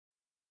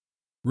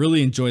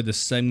Really enjoyed the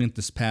segment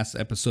this past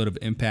episode of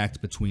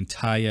Impact between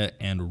Taya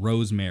and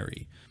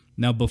Rosemary.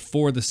 Now,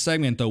 before the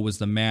segment, though, was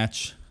the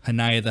match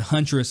Hanaya the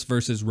Huntress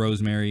versus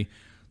Rosemary.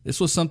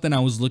 This was something I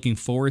was looking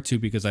forward to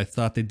because I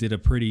thought they did a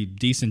pretty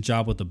decent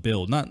job with the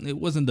build. It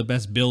wasn't the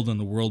best build in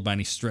the world by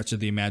any stretch of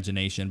the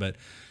imagination, but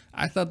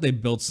I thought they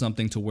built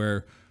something to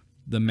where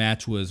the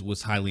match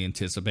was highly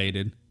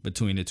anticipated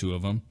between the two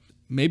of them.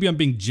 Maybe I'm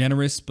being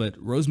generous, but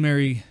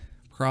Rosemary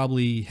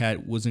probably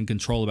was in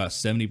control about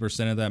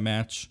 70% of that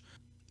match.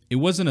 It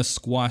wasn't a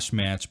squash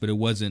match, but it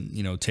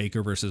wasn't,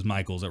 Taker versus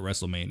Michaels at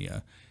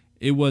WrestleMania.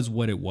 It was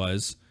what it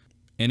was,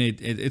 and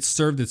it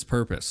served its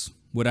purpose.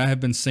 What I have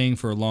been saying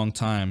for a long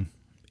time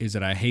is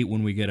that I hate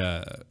when we get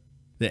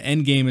the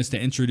end game is to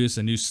introduce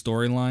a new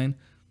storyline,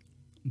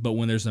 but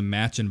when there's a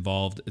match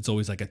involved, it's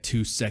always like a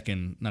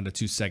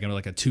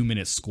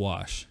 2-minute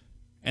squash.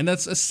 And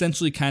that's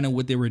essentially kind of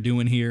what they were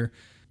doing here,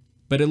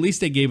 but at least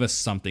they gave us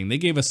something. They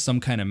gave us some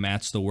kind of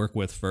match to work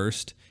with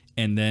first,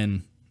 and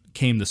then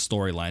came the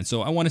storyline.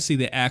 So I want to see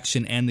the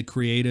action and the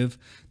creative,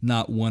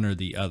 not one or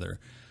the other.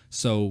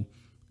 So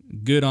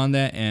good on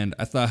that, and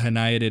I thought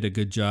Hanaya did a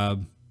good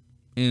job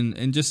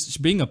in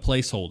just being a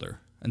placeholder.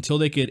 Until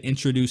they could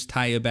introduce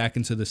Taya back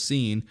into the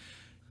scene,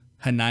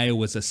 Hanaya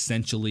was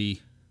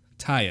essentially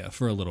Taya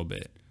for a little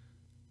bit.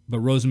 But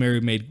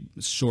Rosemary made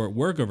short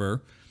work of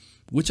her,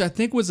 which I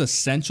think was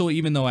essential,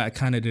 even though I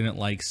kind of didn't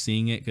like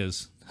seeing it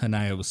because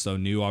Hanaya was so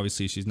new.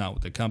 Obviously, she's not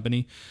with the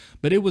company,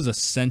 but it was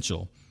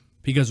essential.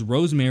 Because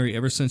Rosemary,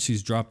 ever since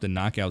she's dropped the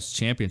Knockouts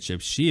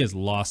Championship, she has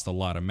lost a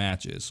lot of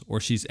matches, or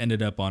she's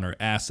ended up on her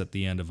ass at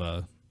the end of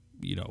a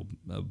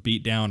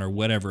beatdown or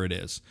whatever it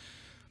is.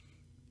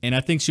 And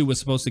I think she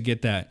was supposed to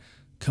get that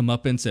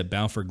comeuppance at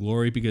Bound for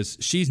Glory because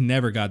she's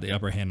never got the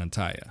upper hand on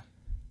Taya.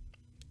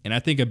 And I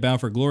think at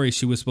Bound for Glory,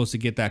 she was supposed to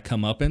get that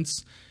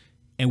comeuppance,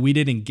 and we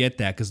didn't get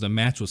that because the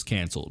match was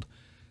canceled.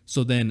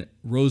 So then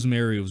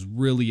Rosemary was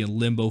really in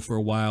limbo for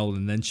a while,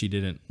 and then she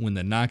didn't win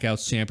the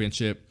Knockouts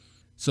Championship.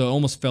 So it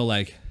almost felt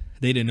like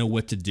they didn't know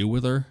what to do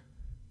with her.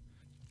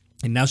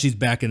 And now she's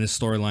back in this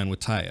storyline with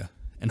Taya.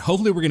 And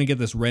hopefully we're going to get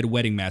this Red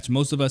Wedding match.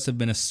 Most of us have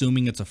been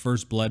assuming it's a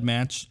First Blood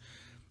match.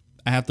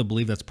 I have to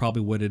believe that's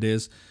probably what it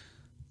is.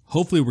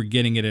 Hopefully we're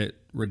getting it at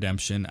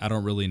Redemption. I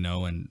don't really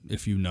know. And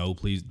if you know,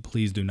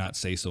 please do not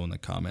say so in the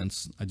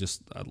comments. I'd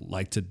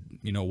like to,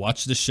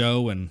 watch the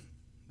show and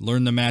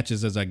learn the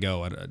matches as I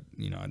go.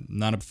 I'm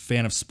not a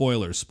fan of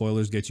spoilers.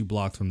 Spoilers get you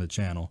blocked from the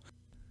channel.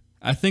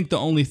 I think the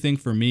only thing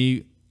for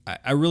me,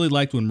 I really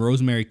liked when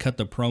Rosemary cut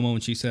the promo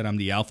and she said, "I'm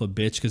the alpha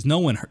bitch," because no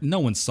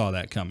one saw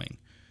that coming.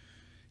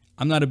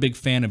 I'm not a big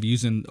fan of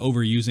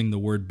overusing the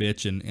word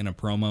bitch in a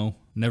promo.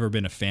 Never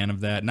been a fan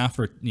of that. Not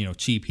for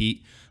cheap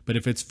heat, but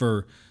if it's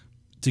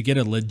to get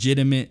a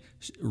legitimate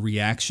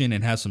reaction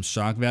and have some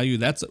shock value,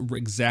 that's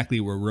exactly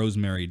what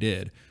Rosemary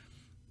did.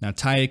 Now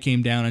Taya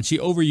came down and she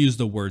overused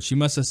the word. She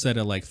must have said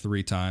it like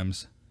 3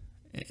 times,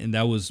 and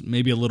that was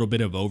maybe a little bit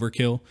of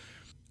overkill.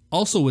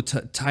 Also with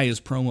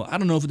Taya's promo, I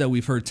don't know if that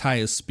we've heard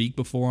Taya speak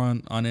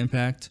before on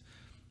Impact.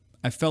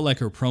 I felt like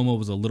her promo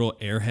was a little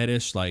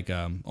airheadish, like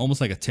almost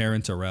like a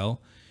Taryn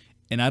Terrell,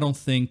 and I don't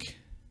think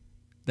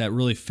that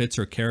really fits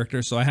her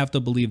character. So I have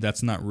to believe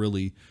that's not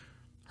really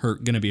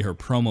going to be her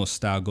promo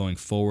style going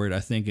forward.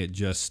 I think it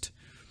just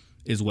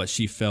is what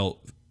she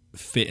felt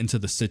fit into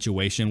the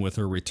situation with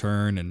her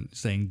return and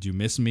saying, "Do you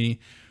miss me?"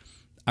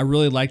 I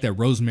really like that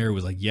Rosemary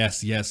was like,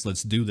 yes,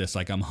 let's do this.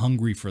 Like, I'm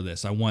hungry for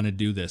this. I want to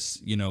do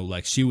this.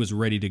 Like she was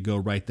ready to go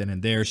right then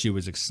and there. She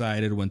was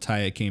excited when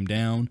Taya came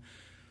down.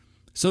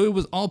 So it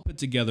was all put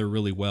together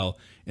really well.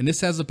 And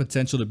this has the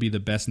potential to be the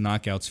best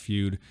Knockouts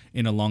feud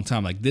in a long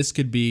time. Like this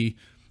could be,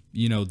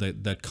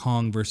 the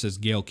Kong versus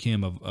Gail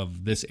Kim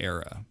of this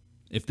era,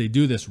 if they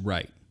do this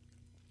right.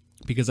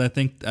 Because I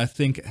think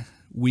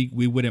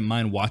we wouldn't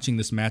mind watching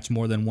this match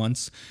more than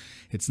once.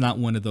 It's not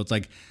one of those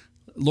like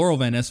Laurel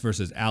Van Ness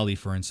versus Allie,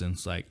 for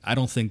instance. Like, I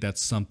don't think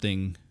that's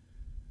something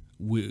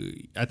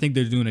I think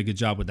they're doing a good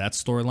job with that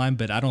storyline,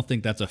 but I don't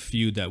think that's a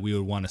feud that we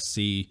would want to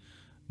see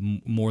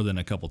more than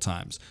a couple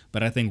times.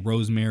 But I think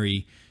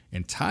Rosemary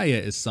and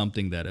Taya is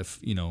something that if,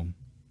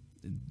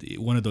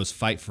 one of those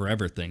fight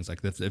forever things,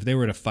 like if they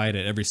were to fight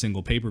at every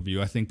single pay-per-view,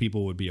 I think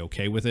people would be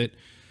okay with it.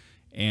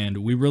 And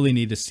we really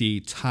need to see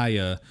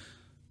Taya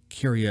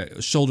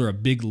shoulder a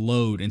big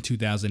load in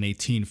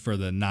 2018 for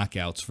the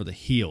Knockouts, for the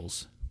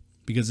heels.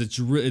 Because it's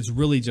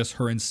really just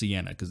her and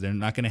Sienna, because they're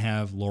not going to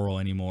have Laurel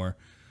anymore.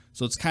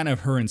 So it's kind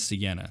of her and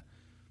Sienna.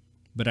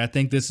 But I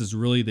think this is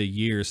really the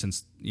year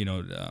since,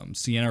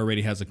 Sienna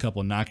already has a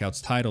couple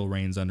Knockouts title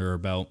reigns under her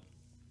belt.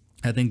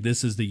 I think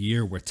this is the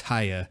year where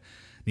Taya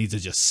needs to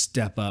just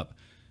step up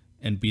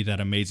and be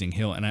that amazing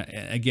heel. And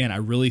I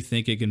really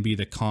think it can be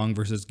the Kong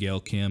versus Gail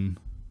Kim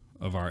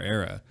of our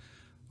era,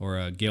 or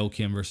a Gail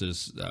Kim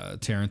versus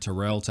Taryn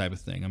Terrell type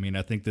of thing. I mean,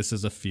 I think this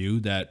is a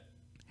feud that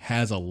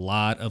has a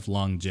lot of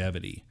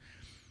longevity.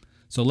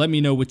 So let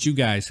me know what you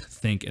guys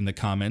think in the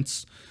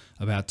comments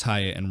about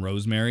Taya and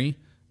Rosemary.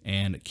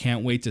 And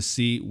can't wait to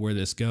see where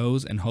this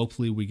goes, and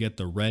hopefully we get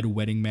the red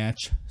wedding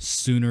match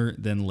sooner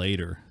than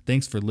later.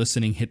 Thanks for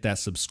listening. Hit that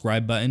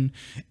subscribe button,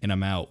 and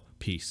I'm out.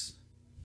 Peace.